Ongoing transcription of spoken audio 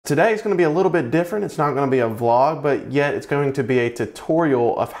Today is going to be a little bit different. It's not going to be a vlog, but yet it's going to be a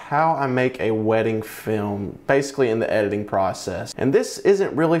tutorial of how I make a wedding film, basically in the editing process. And this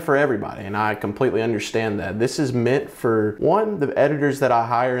isn't really for everybody, and I completely understand that. This is meant for, one, the editors that I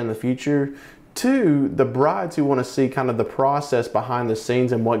hire in the future, two, the brides who want to see kind of the process behind the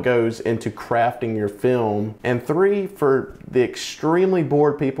scenes and what goes into crafting your film, and three, for the extremely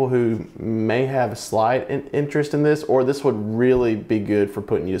bored people who may have a slight interest in this, or this would really be good for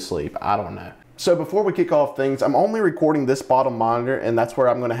putting you to sleep. I don't know. So before we kick off things, I'm only recording this bottom monitor, and that's where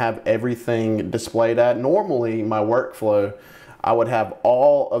I'm going to have everything displayed at. Normally, my workflow, I would have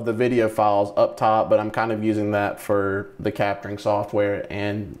all of the video files up top, but I'm kind of using that for the capturing software,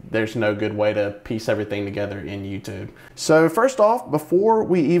 and there's no good way to piece everything together in YouTube. So first off, before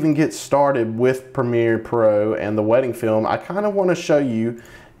we even get started with Premiere Pro and the wedding film, I kind of want to show you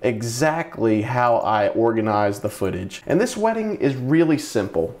exactly how I organize the footage. And this wedding is really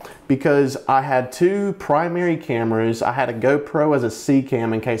simple because I had two primary cameras. I had a GoPro as a C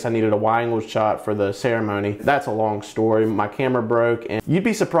cam in case I needed a wide angle shot for the ceremony. That's a long story. My camera broke, and you'd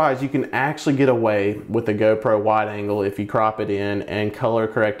be surprised you can actually get away with the GoPro wide angle if you crop it in and color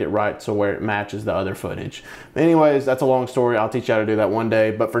correct it right so where it matches the other footage. Anyways, that's a long story. I'll teach you how to do that one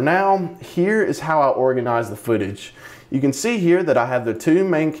day. But for now, here is how I organize the footage. You can see here that I have the two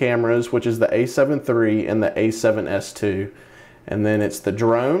main cameras, which is the A7 III and the A7S II. And then it's the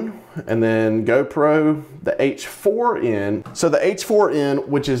drone, and then GoPro, the H4n. So the H4n,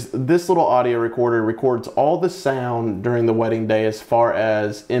 which is this little audio recorder, records all the sound during the wedding day as far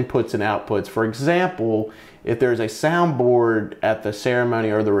as inputs and outputs. For example, if there's a soundboard at the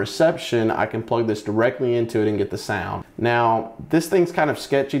ceremony or the reception, I can plug this directly into it and get the sound. Now, this thing's kind of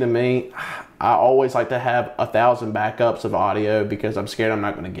sketchy to me. I always like to have 1,000 backups of audio because I'm scared I'm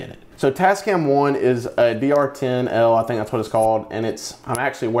not going to get it. So Tascam 1 is a DR10L, I think that's what it's called, and I'm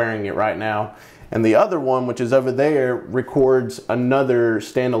actually wearing it right now. And the other one, which is over there, records another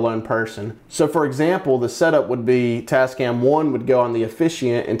standalone person. So for example, the setup would be Tascam 1 would go on the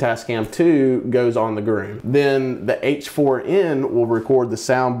officiant and Tascam 2 goes on the groom. Then the H4n will record the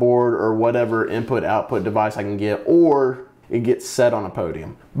soundboard or whatever input-output device I can get, or it gets set on a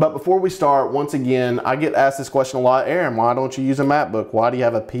podium. But before we start, once again, I get asked this question a lot. Aaron, why don't you use a MacBook? Why do you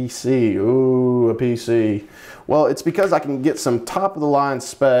have a PC? Ooh, a PC. Well, it's because I can get some top of the line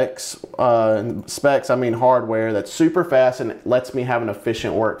specs, I mean hardware, that's super fast and it lets me have an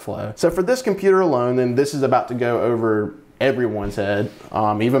efficient workflow. So for this computer alone, and this is about to go over everyone's head,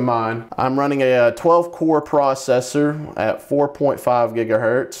 even mine. I'm running a 12 core processor at 4.5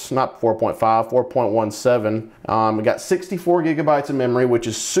 gigahertz, not 4.5, 4.17. We got 64 gigabytes of memory, which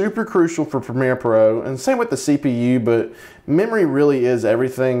is super crucial for Premiere Pro, and same with the CPU, but memory really is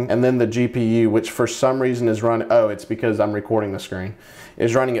everything. And then the GPU, which for some reason is running, oh, it's because I'm recording the screen,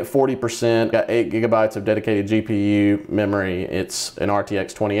 is running at 40%, got 8 gigabytes of dedicated GPU memory. It's an RTX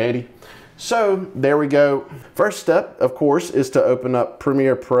 2080. So there we go. First step, of course, is to open up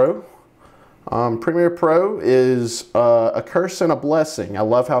Premiere Pro. Premiere Pro is a curse and a blessing. I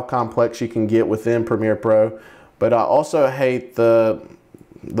love how complex you can get within Premiere Pro, but I also hate the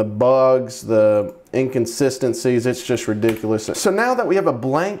bugs, the inconsistencies. It's just ridiculous. So now that we have a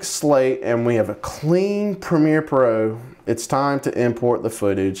blank slate and we have a clean Premiere Pro, it's time to import the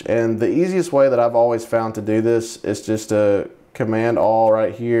footage. And the easiest way that I've always found to do this is just to Command All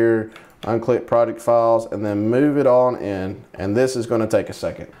right here, unclick project files, and then move it on in. And this is going to take a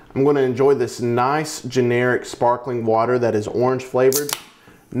second. I'm going to enjoy this nice generic sparkling water that is orange flavored.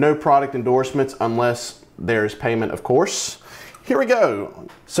 No product endorsements unless there's payment, of course. Here we go.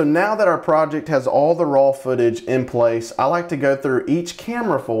 So now that our project has all the raw footage in place, I like to go through each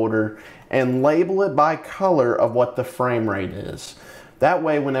camera folder and label it by color of what the frame rate is. That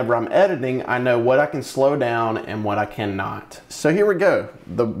way, whenever I'm editing, I know what I can slow down and what I cannot. So here we go.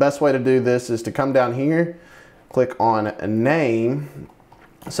 The best way to do this is to come down here, click on a name.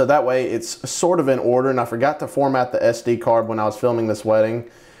 So that way it's sort of in order, and I forgot to format the SD card when I was filming this wedding,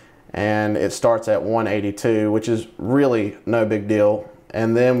 and it starts at 182, which is really no big deal.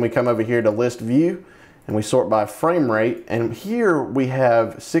 And then we come over here to list view, and we sort by frame rate, and here we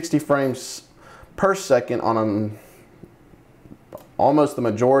have 60 frames per second on almost the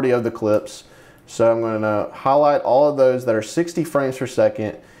majority of the clips. So I'm going to highlight all of those that are 60 frames per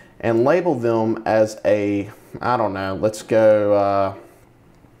second and label them as a, I don't know, let's go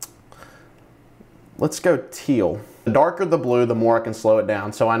teal. The darker the blue, the more I can slow it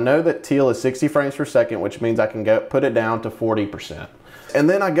down. So I know that teal is 60 frames per second, which means I can put it down to 40%. And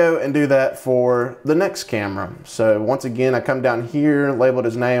then I go and do that for the next camera. So once again, I come down here, label it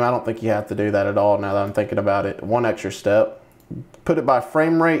as name. I don't think you have to do that at all now that I'm thinking about it. One extra step. put it by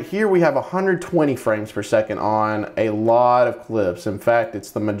frame rate. Here we have 120 frames per second on a lot of clips. In fact,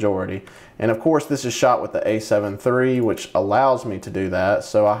 it's the majority. And of course, this is shot with the A7 III, which allows me to do that.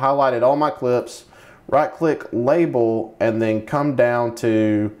 So I highlighted all my clips, right click label, and then come down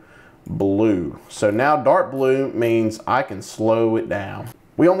to blue. So now dark blue means I can slow it down.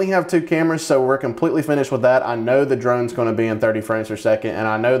 We only have 2 cameras, so we're completely finished with that. I know the drone's going to be in 30 frames per second, and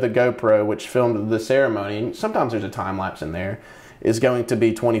I know the GoPro, which filmed the ceremony, and sometimes there's a time lapse in there, is going to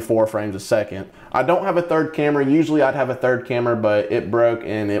be 24 frames a second. I don't have a third camera. Usually I'd have a third camera, but it broke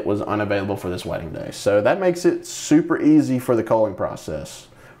and it was unavailable for this wedding day. So that makes it super easy for the culling process.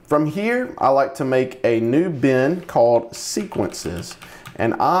 From here, I like to make a new bin called sequences.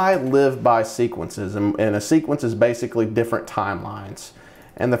 And I live by sequences, and a sequence is basically different timelines.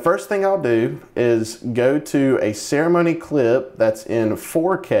 And the first thing I'll do is go to a ceremony clip that's in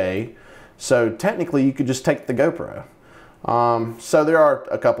 4K. So technically you could just take the GoPro. So there are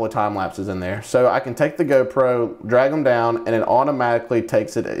a couple of time lapses in there. So I can take the GoPro, drag them down, and it automatically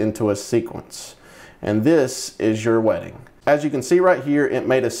takes it into a sequence. And this is your wedding. As you can see right here, it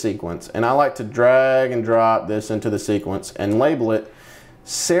made a sequence. And I like to drag and drop this into the sequence and label it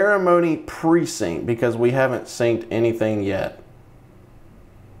Ceremony Precinct, because we haven't synced anything yet.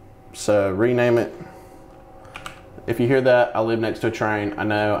 So rename it. If you hear that, I live next to a train. I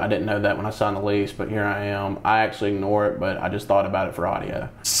know I didn't know that when I signed the lease, but here I am. I actually ignore it, but I just thought about it for audio.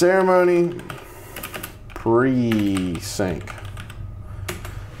 Ceremony Precinct.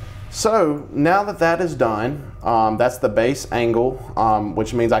 So now that that is done, that's the base angle,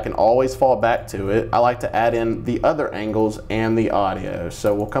 which means I can always fall back to it. I like to add in the other angles and the audio.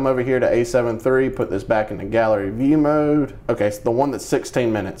 So we'll come over here to A7 III, put this back into gallery view mode. Okay, so the one that's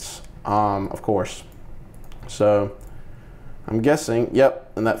 16 minutes, of course. So I'm guessing,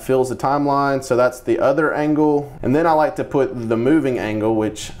 yep, and that fills the timeline. So that's the other angle. And then I like to put the moving angle,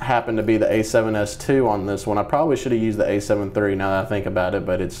 which happened to be the A7S II on this one. I probably should have used the A7 III now that I think about it,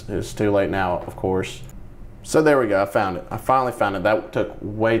 but it's too late now, of course. So there we go, I found it. I finally found it. That took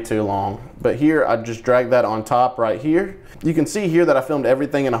way too long. But here, I just dragged that on top right here. You can see here that I filmed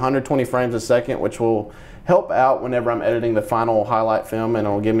everything in 120 frames a second, which will help out whenever I'm editing the final highlight film, and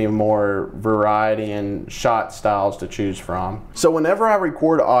it'll give me more variety and shot styles to choose from. So whenever I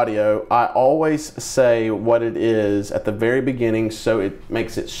record audio, I always say what it is at the very beginning, so it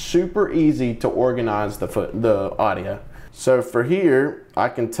makes it super easy to organize the audio. So for here, I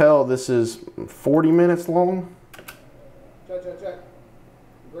can tell this is 40 minutes long. Check.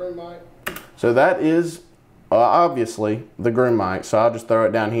 Green mic. So that is obviously the groom mic, so I'll just throw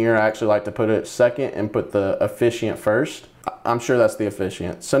it down here. I actually like to put it second and put the officiant first. I'm sure that's the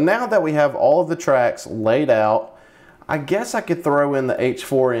officiant. So now that we have all of the tracks laid out, I guess I could throw in the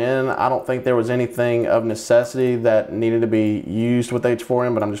H4n. I don't think there was anything of necessity that needed to be used with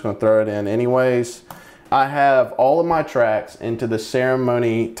H4n, but I'm just going to throw it in anyways. I have all of my tracks into the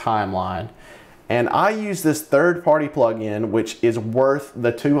ceremony timeline, and I use this third-party plugin, which is worth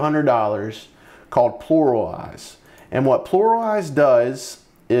the $200, called PluralEyes. And what PluralEyes does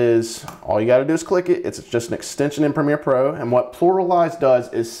is, all you gotta do is click it. It's just an extension in Premiere Pro. And what PluralEyes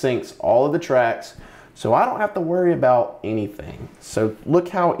does is syncs all of the tracks, so I don't have to worry about anything. So look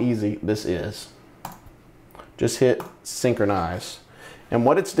how easy this is. Just hit synchronize. And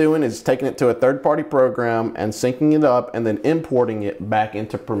what it's doing is taking it to a third-party program and syncing it up and then importing it back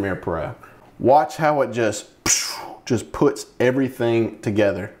into Premiere Pro. Watch how it just puts everything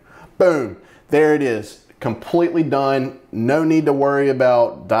together. Boom. There it is, completely done. No need to worry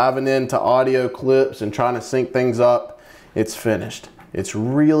about diving into audio clips and trying to sync things up. It's finished. It's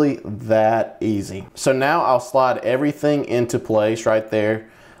really that easy. So now I'll slide everything into place right there,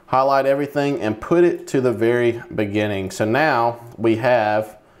 highlight everything and put it to the very beginning. So now we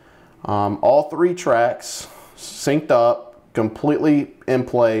have all 3 tracks synced up, completely in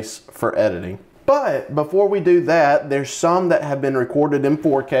place for editing. But before we do that, there's some that have been recorded in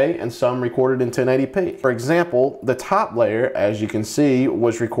 4K and some recorded in 1080p. For example, the top layer, as you can see,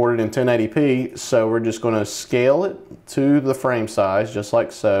 was recorded in 1080p, so we're just going to scale it to the frame size, just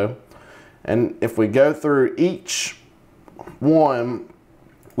like so. And if we go through each one,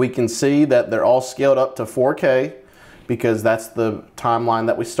 we can see that they're all scaled up to 4K because that's the timeline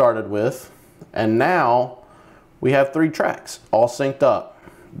that we started with. And now we have 3 tracks all synced up.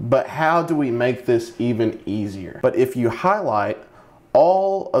 But how do we make this even easier? But if you highlight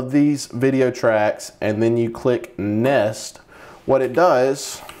all of these video tracks and then you click nest, what it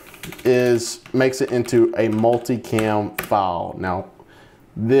does is makes it into a multicam file. Now,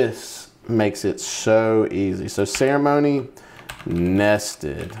 this makes it so easy. So ceremony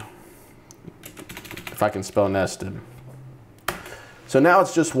nested, if I can spell nested. So now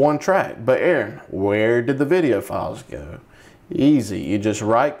it's just one track. But Aaron, where did the video files go? Easy. You just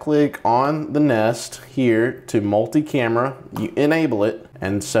right click on the nest here to multi-camera, you enable it,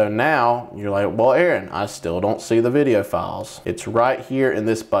 and so now you're like, well Aaron, I still don't see the video files. It's right here in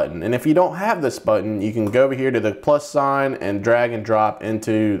this button. And if you don't have this button, you can go over here to the plus sign and drag and drop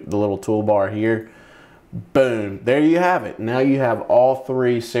into the little toolbar here. Boom, there you have it. Now you have all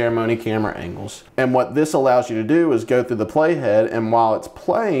 3 ceremony camera angles. And what this allows you to do is go through the playhead, and while it's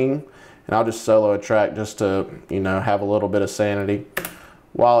playing, and I'll just solo a track just to, you know, have a little bit of sanity.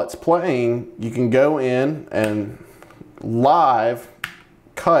 While it's playing, you can go in and live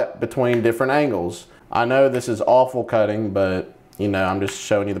cut between different angles. I know this is awful cutting, but you know, I'm just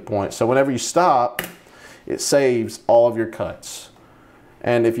showing you the point. So whenever you stop, it saves all of your cuts.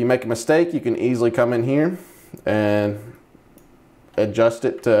 And if you make a mistake, you can easily come in here and adjust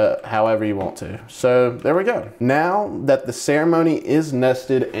it to however you want to. So there we go. Now that the ceremony is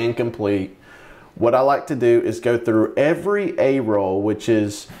nested and complete, what I like to do is go through every A-roll, which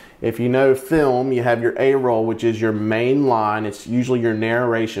is, if you know film, you have your A-roll, which is your main line. It's usually your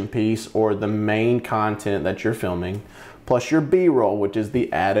narration piece or the main content that you're filming, plus your B-roll, which is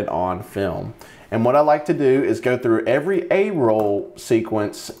the added on film. And what I like to do is go through every A-roll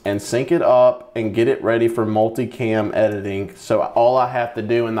sequence and sync it up and get it ready for multicam editing. So all I have to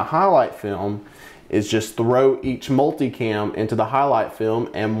do in the highlight film is just throw each multicam into the highlight film,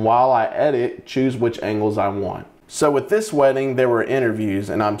 and while I edit, choose which angles I want. So with this wedding, there were interviews,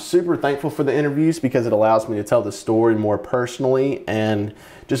 and I'm super thankful for the interviews because it allows me to tell the story more personally and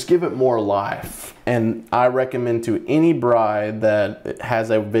just give it more life. And I recommend to any bride that has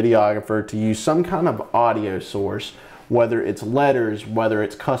a videographer to use some kind of audio source, whether it's letters, whether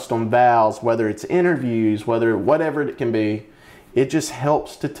it's custom vows, whether it's interviews, whatever it can be. It just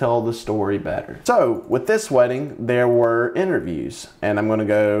helps to tell the story better. So with this wedding, there were interviews, and I'm gonna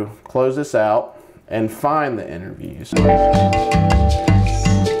go close this out and find the interviews.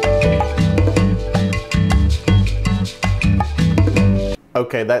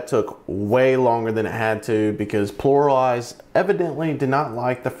 Okay, that took way longer than it had to because PluralEyes evidently did not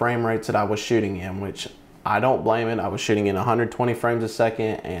like the frame rates that I was shooting in, which I don't blame it. I was shooting in 120 frames a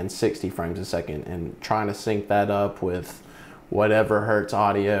second and 60 frames a second, and trying to sync that up with whatever Hertz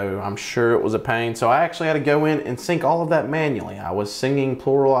audio, I'm sure it was a pain. So I actually had to go in and sync all of that manually. I was singing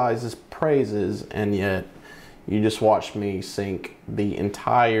PluralEyes' praises, and yet you just watched me sync the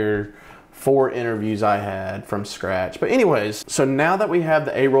entire 4 interviews I had from scratch. But anyways, so now that we have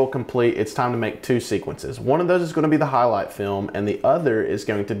the A-roll complete, it's time to make 2 sequences. One of those is going to be the highlight film, and the other is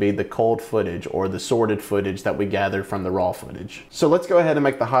going to be the cold footage or the sorted footage that we gathered from the raw footage. So let's go ahead and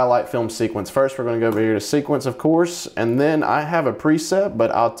make the highlight film sequence. First, we're going to go over here to sequence, of course, and then I have a preset, but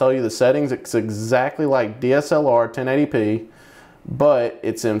I'll tell you the settings. It's exactly like DSLR 1080p, but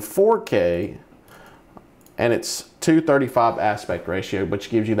it's in 4K, and it's 235 aspect ratio, which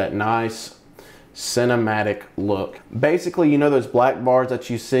gives you that nice cinematic look. Basically, you know those black bars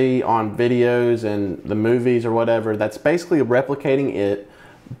that you see on videos and the movies or whatever, that's basically replicating it,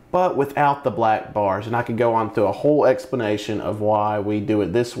 but without the black bars. And I could go on to a whole explanation of why we do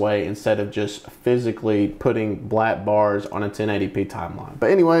it this way instead of just physically putting black bars on a 1080p timeline. But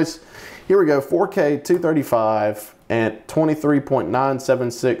anyways, here we go, 4K 235 at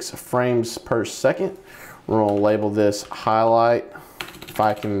 23.976 frames per second. We're gonna label this highlight, if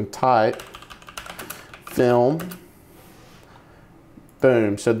I can type, film.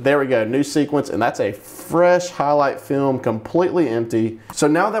 Boom, so there we go, new sequence, and that's a fresh highlight film, completely empty. So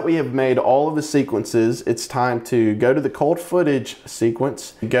now that we have made all of the sequences, it's time to go to the cold footage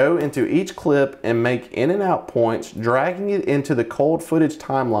sequence, go into each clip and make in and out points, dragging it into the cold footage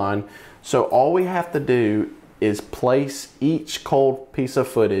timeline. So all we have to do is place each cold piece of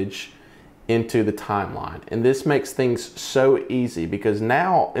footage into the timeline. And this makes things so easy because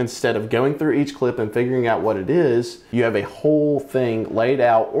now instead of going through each clip and figuring out what it is, you have a whole thing laid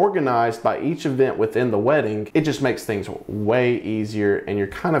out, organized by each event within the wedding. It just makes things way easier, and you're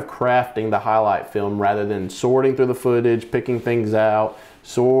kind of crafting the highlight film rather than sorting through the footage, picking things out,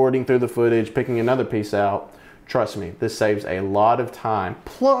 sorting through the footage, picking another piece out. Trust me, this saves a lot of time.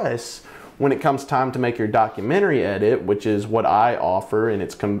 Plus, when it comes time to make your documentary edit, which is what I offer, and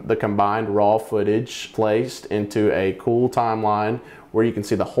it's the combined raw footage placed into a cool timeline where you can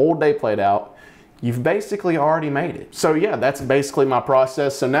see the whole day played out, you've basically already made it. So yeah, that's basically my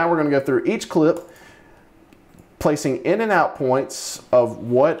process. So now we're gonna go through each clip, placing in and out points of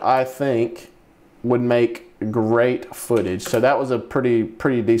what I think would make great footage. So that was a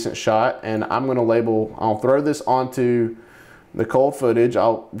pretty decent shot, and I'll throw this onto the cold footage.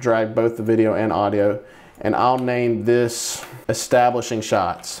 I'll drag both the video and audio, and I'll name this establishing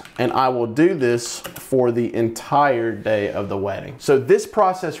shots. And I will do this for the entire day of the wedding. So this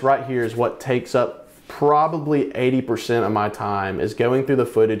process right here is what takes up probably 80% of my time, is going through the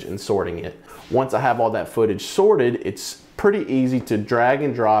footage and sorting it. Once I have all that footage sorted, it's pretty easy to drag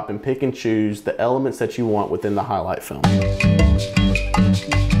and drop and pick and choose the elements that you want within the highlight film.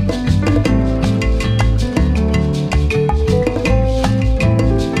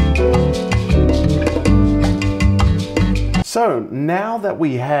 So now that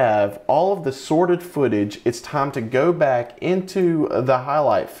we have all of the sorted footage, it's time to go back into the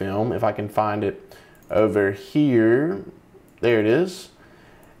highlight film. If I can find it over here, there it is.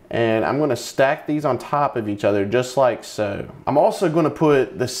 And I'm gonna stack these on top of each other just like so. I'm also gonna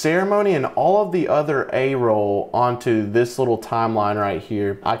put the ceremony and all of the other A-roll onto this little timeline right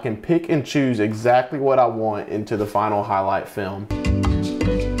here. I can pick and choose exactly what I want into the final highlight film.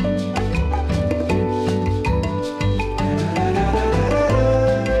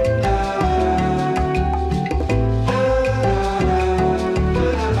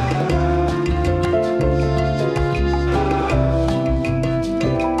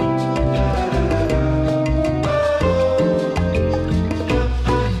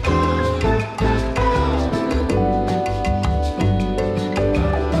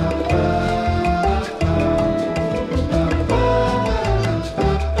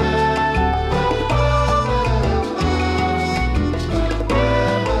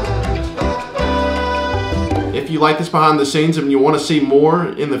 If you like this behind the scenes and you want to see more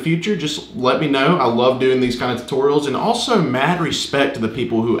in the future, just let me know. I love doing these kind of tutorials, and also mad respect to the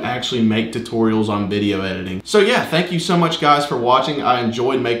people who actually make tutorials on video editing. So yeah, thank you so much guys for watching. I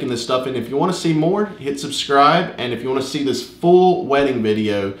enjoyed making this stuff, and if you want to see more, hit subscribe, and if you want to see this full wedding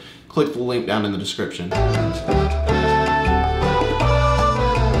video, click the link down in the description.